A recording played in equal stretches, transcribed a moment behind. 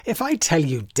If I tell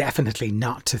you definitely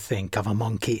not to think of a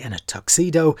monkey in a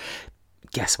tuxedo,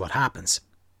 guess what happens?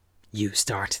 You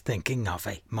start thinking of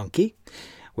a monkey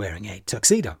wearing a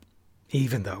tuxedo,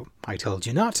 even though I told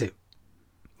you not to.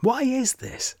 Why is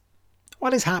this?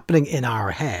 What is happening in our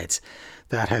heads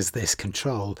that has this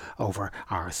control over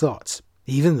our thoughts,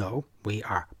 even though we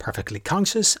are perfectly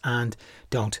conscious and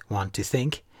don't want to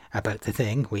think about the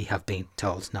thing we have been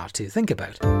told not to think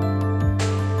about?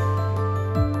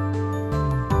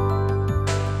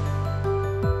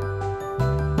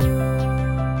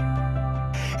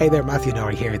 Hey there, Matthew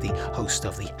Norrie here, the host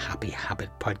of the Happy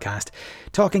Habit podcast,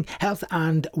 talking health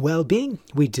and well-being.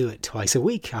 We do it twice a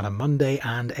week on a Monday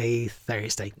and a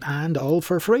Thursday, and all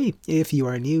for free. If you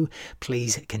are new,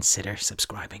 please consider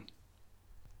subscribing.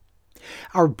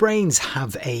 Our brains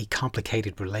have a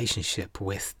complicated relationship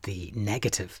with the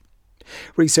negative.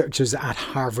 Researchers at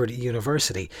Harvard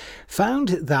University found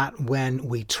that when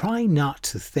we try not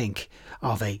to think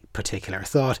of a particular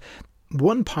thought,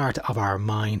 one part of our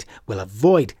mind will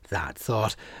avoid that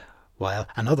thought, while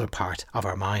another part of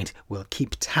our mind will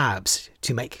keep tabs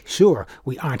to make sure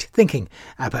we aren't thinking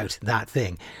about that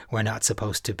thing we're not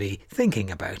supposed to be thinking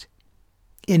about.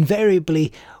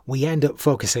 Invariably, we end up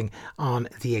focusing on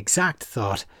the exact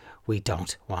thought we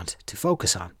don't want to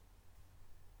focus on.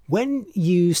 When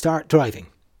you start driving,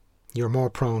 you're more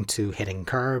prone to hitting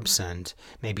curbs and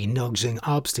maybe nudging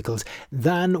obstacles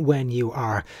than when you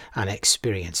are an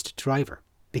experienced driver,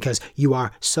 because you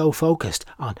are so focused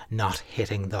on not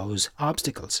hitting those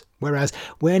obstacles. Whereas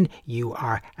when you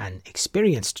are an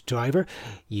experienced driver,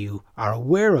 you are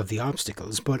aware of the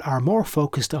obstacles but are more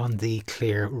focused on the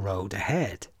clear road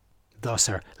ahead, thus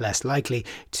are less likely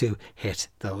to hit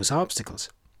those obstacles.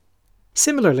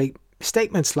 Similarly,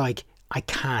 statements like, "I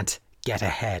can't get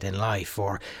ahead in life,"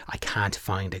 or "I can't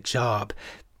find a job,"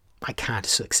 "I can't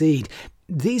succeed,"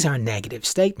 these are negative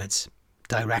statements,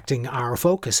 directing our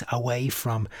focus away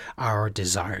from our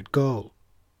desired goal.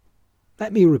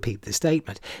 Let me repeat the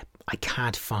statement. I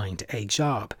can't find a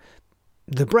job.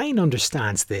 The brain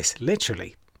understands this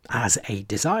literally as a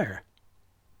desire.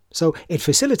 So it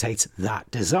facilitates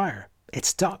that desire. It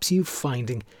stops you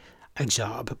finding a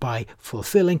job by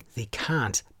fulfilling the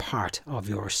can't part of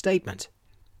your statement.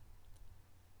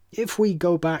 If we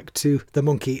go back to the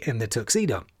monkey in the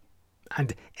tuxedo,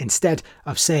 and instead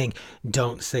of saying,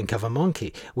 "Don't think of a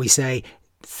monkey," we say,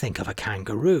 "Think of a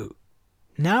kangaroo,"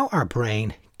 now our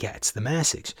brain gets the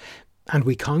message, and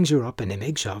we conjure up an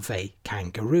image of a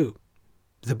kangaroo.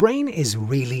 The brain is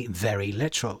really very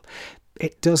literal.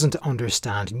 It doesn't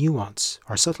understand nuance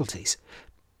or subtleties.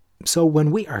 So when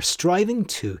we are striving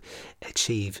to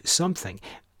achieve something,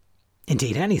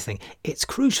 indeed anything, it's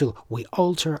crucial we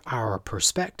alter our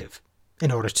perspective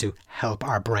in order to help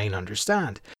our brain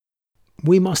understand.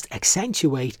 We must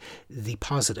accentuate the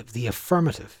positive, the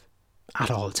affirmative,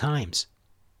 at all times.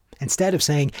 Instead of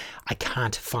saying, "I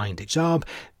can't find a job,"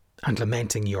 and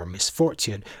lamenting your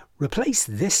misfortune, replace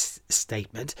this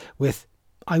statement with,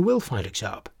 "I will find a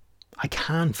job. I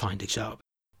can find a job.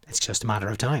 It's just a matter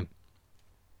of time."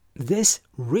 This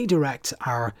redirects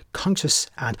our conscious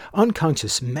and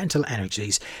unconscious mental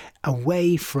energies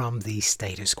away from the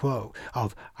status quo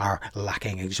of our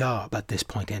lacking a job at this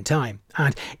point in time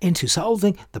and into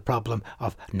solving the problem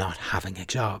of not having a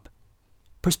job.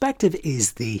 Perspective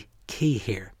is the key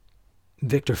here.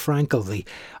 Viktor Frankl, the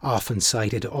often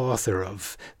cited author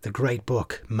of the great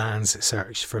book Man's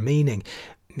Search for Meaning,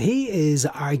 he is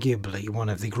arguably one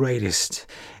of the greatest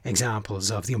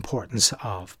examples of the importance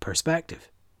of perspective.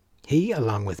 He,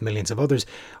 along with millions of others,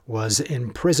 was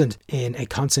imprisoned in a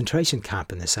concentration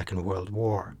camp in the Second World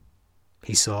War.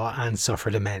 He saw and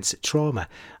suffered immense trauma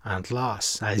and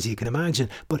loss, as you can imagine,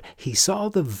 but he saw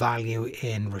the value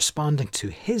in responding to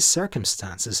his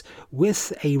circumstances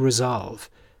with a resolve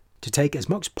to take as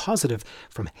much positive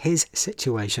from his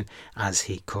situation as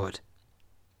he could.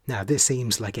 Now, this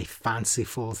seems like a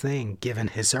fanciful thing given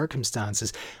his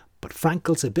circumstances, but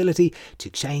Frankl's ability to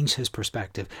change his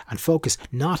perspective and focus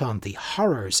not on the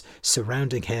horrors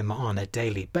surrounding him on a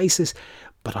daily basis,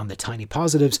 but on the tiny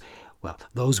positives, well,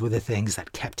 those were the things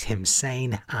that kept him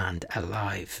sane and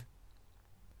alive.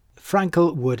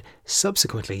 Frankl would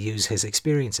subsequently use his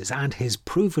experiences and his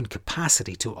proven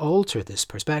capacity to alter this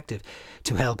perspective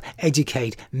to help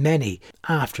educate many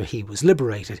after he was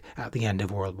liberated at the end of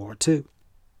World War II.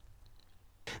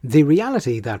 The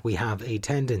reality that we have a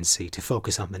tendency to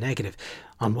focus on the negative,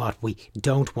 on what we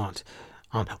don't want,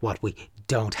 on what we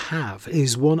don't have,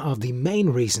 is one of the main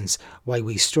reasons why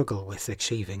we struggle with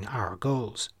achieving our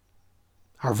goals.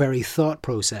 Our very thought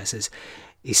processes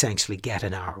essentially get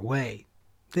in our way.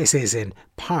 This is in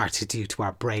part due to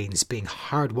our brains being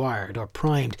hardwired or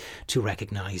primed to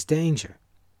recognise danger.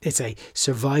 It's a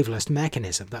survivalist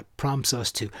mechanism that prompts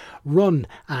us to run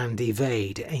and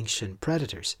evade ancient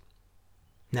predators.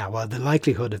 Now, while the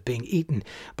likelihood of being eaten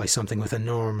by something with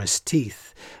enormous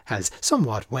teeth has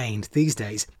somewhat waned these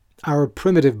days, our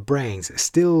primitive brains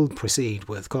still proceed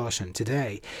with caution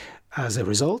today. As a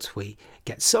result, we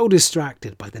get so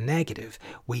distracted by the negative,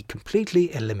 we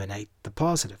completely eliminate the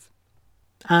positive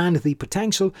and the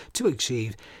potential to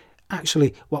achieve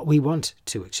actually what we want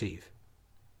to achieve.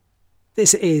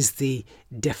 This is the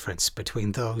difference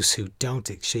between those who don't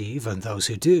achieve and those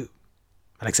who do.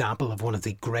 An example of one of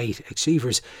the great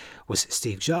achievers was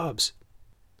Steve Jobs,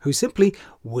 who simply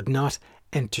would not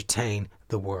entertain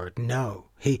the word no.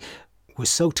 He was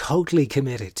so totally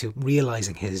committed to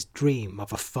realising his dream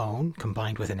of a phone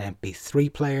combined with an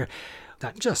MP3 player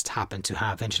that just happened to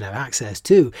have internet access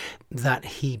too, that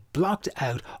he blocked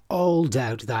out all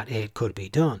doubt that it could be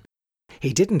done.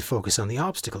 He didn't focus on the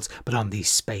obstacles, but on the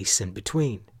space in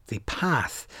between, the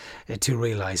path to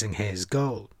realising his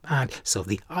goal. And so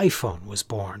the iPhone was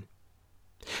born.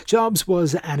 Jobs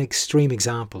was an extreme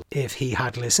example. If he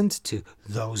had listened to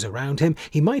those around him,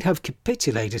 he might have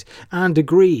capitulated and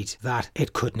agreed that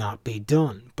it could not be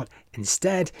done. But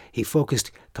instead, he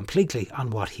focused completely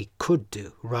on what he could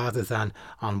do rather than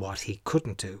on what he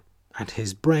couldn't do. And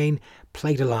his brain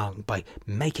played along by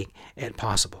making it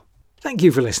possible. Thank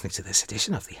you for listening to this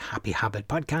edition of the Happy Habit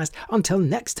Podcast. Until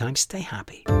next time, stay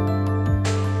happy.